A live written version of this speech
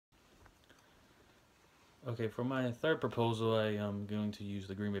Okay, for my third proposal, I am going to use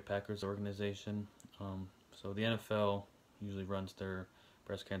the Green Bay Packers organization. So the NFL usually runs their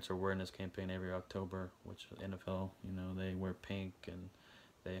breast cancer awareness campaign every October, which NFL, they wear pink and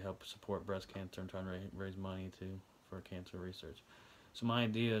they help support breast cancer and try and raise money for cancer research. So my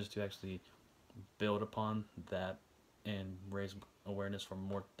idea is to actually build upon that and raise awareness for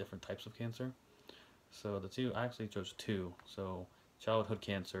more different types of cancer. So the two, I actually chose two. So childhood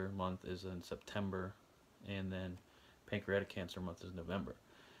cancer month is in September, and then pancreatic cancer month is November.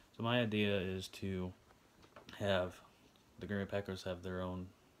 So my idea is to have the Green Bay Packers have their own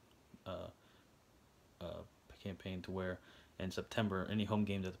uh, uh, campaign to where in September, any home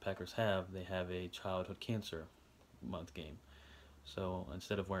game that the Packers have, they have a childhood cancer month game. So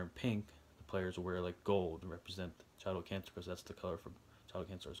instead of wearing pink, the players will wear like gold to represent childhood cancer because that's the color for childhood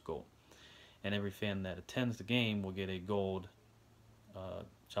cancer is gold. And every fan that attends the game will get a gold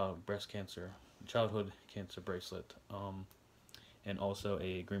childhood cancer bracelet, and also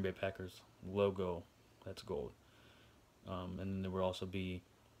a Green Bay Packers logo that's gold. And then there will also be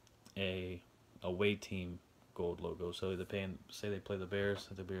a away team gold logo. So say they play the Bears,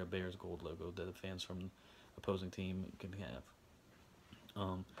 there'll be a Bears gold logo that the fans from the opposing team can have.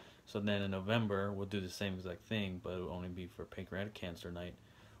 So then in November we'll do the same exact thing, but it'll only be for pancreatic cancer night,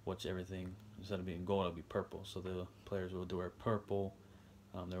 which everything instead of being gold, it'll be purple. So the players will do wear purple.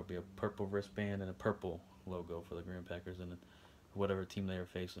 There will be a purple wristband and a purple logo for the Green Packers, and whatever team they are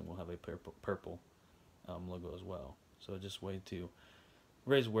facing will have a purple logo as well. So just a way to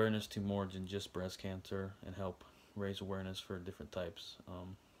raise awareness to more than just breast cancer and help raise awareness for different types,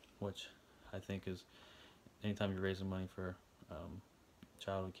 which I think is anytime you're raising money for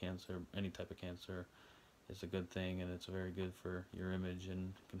childhood cancer, any type of cancer, it's a good thing and it's very good for your image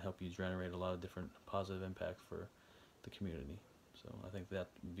and can help you generate a lot of different positive impact for the community. So I think that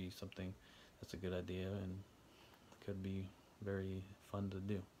would be something that's a good idea and could be very fun to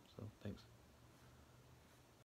do. So thanks.